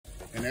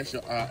And that's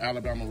your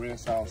Alabama red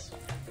sauce.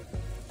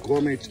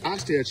 Gourmet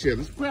oxtail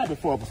chili. Grab it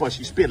for her before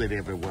she spill it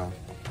everywhere.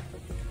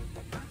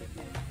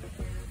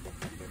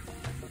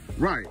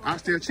 Right,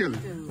 oxtail chili.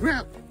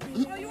 Grab.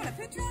 Oh, you want a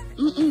picture?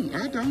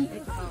 I don't.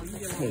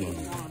 Hold on.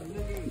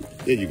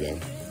 There you go.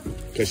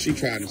 Cause she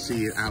trying to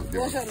see it out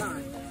there. What's her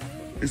line?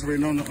 It's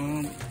written on the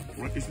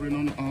it's written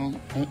on the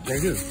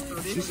right here. Oh,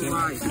 this is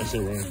right. That's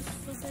it, right.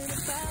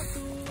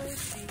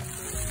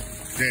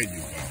 There you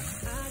go.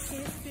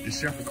 It's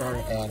Chef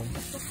Ricardo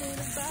Adams.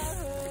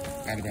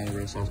 Alabama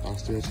red sauce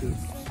oxtail chili.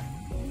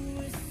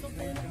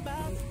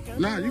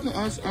 Nah, you can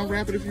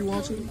unwrap it if you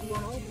want to.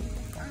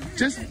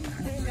 Just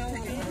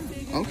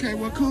okay,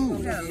 well, cool.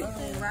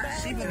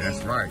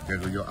 That's right. There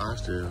go your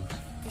oxtails.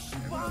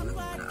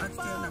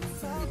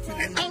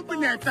 And open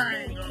that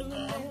thing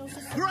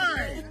up,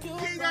 right. You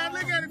ain't gotta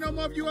look at it no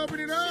more if you open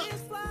it up.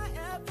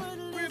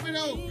 Rip it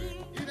open.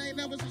 It ain't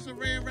never since a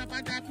red wrap.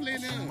 I got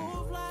plenty of.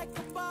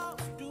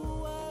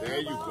 There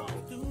you go.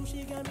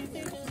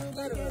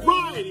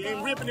 Right,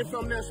 and ripping it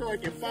from there so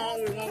it can fall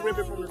and won't rip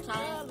it from the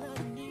top.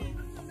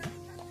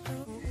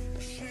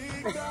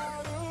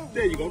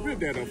 There you go. Rip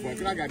that up, fuck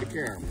it. I got the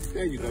camera.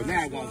 There you go.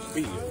 Now it won't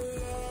spill.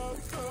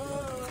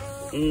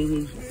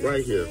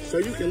 Right here. So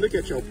you can look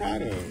at your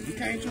product. You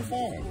came too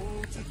far.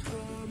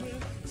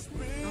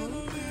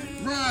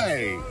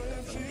 Right.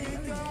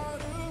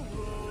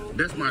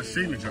 That's my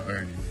signature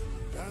onion.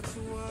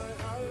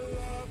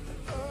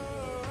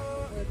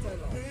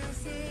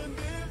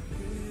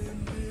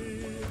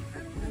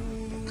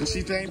 Cause she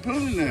ain't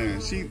pulling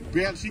none. She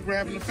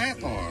grabbing the fat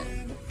part.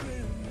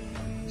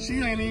 She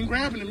ain't even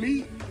grabbing the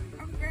meat.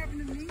 I'm grabbing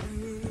the meat.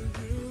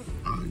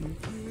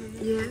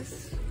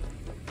 Yes.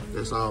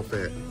 That's all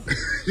fat.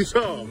 You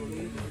saw?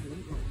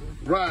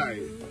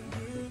 Right.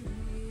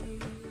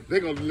 They're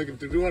gonna look at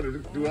the throughout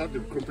the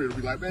computer and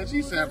be like, man,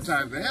 she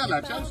sabotaged the hell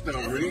out your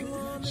stuff, Rick.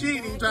 She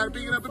ain't even trying to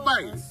pick it up and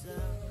bite it.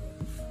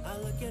 I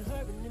look at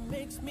her and it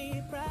makes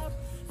me proud.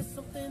 There's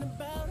something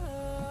about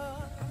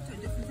her.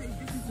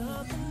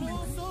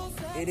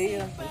 It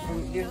is.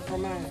 It's different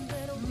from mine.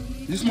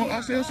 You smoke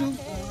oxtail too?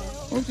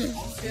 Okay.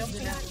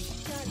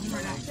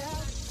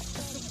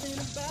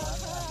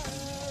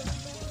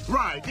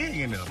 Right, they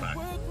ain't enough, man.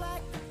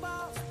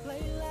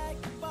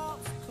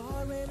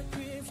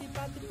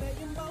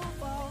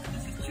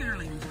 This is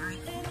Chitterling, right?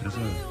 That's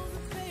right.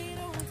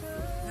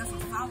 There's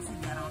some sauce you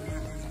got on there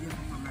that's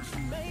different from my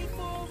food.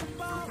 Some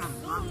kind of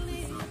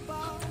lobster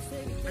sauce.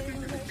 I think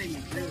this thing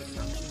is good.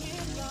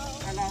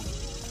 Hello?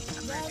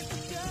 I'm back.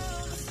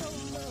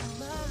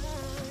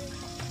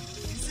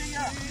 You see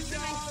her? You see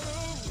me?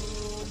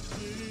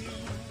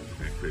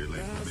 That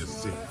Chitterling from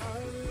Mississippi.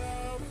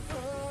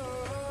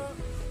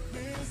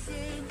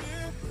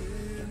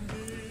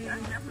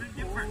 That's definitely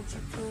different.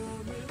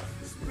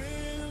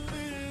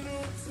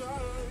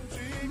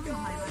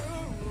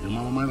 Your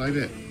mama might like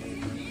that.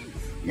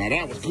 Now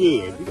that was good.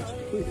 You got some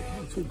pretty.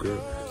 Too good.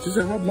 She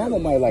said her mama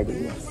might like it.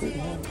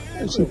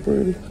 That's so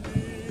pretty.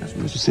 That's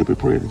Mississippi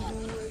pretty.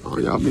 Oh,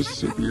 y'all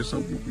Mississippi is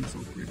so pretty. So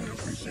pretty. I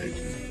appreciate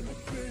you.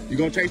 You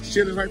gonna taste the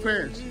chilies right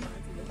fast?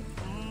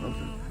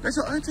 Okay. That's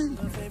your auntie?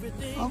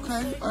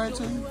 Okay,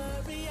 auntie.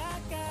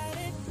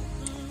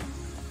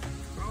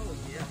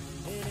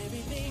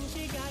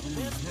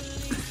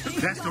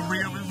 That's the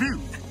real review.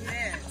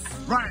 Yes.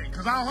 Right,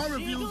 because all her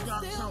reviews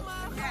got something.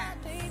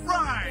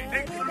 Right,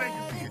 they can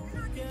see it.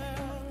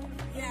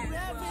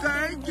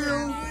 Thank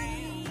you.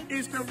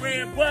 It's the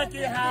Red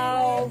Bucket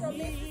House.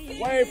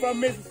 Way from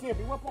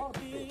Mississippi. What part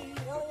of Mississippi?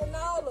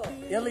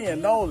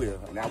 Illinois.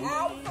 Now we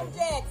from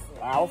Jackson.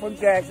 I was from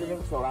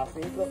Jackson, so I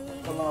seen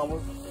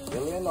Columbus,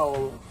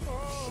 Illinois.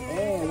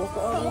 And what's the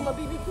other one? Home of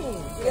BB King.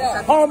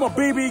 Yeah. Home of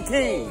BB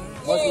King.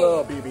 Much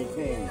love, BB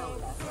King.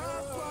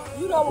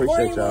 You know where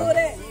Appreciate y'all. Greenwood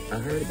at? I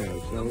heard about it.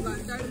 About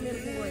 30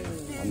 minutes from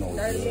Greenwood. I know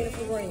 30 minutes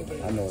from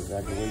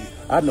Greenwood.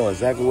 I know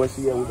exactly where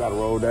she at. We gotta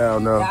roll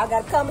down now. Y'all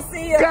gotta come and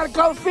see her. Gotta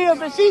come see us,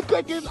 and she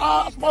cooking,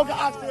 smoking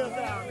oxtails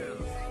down there.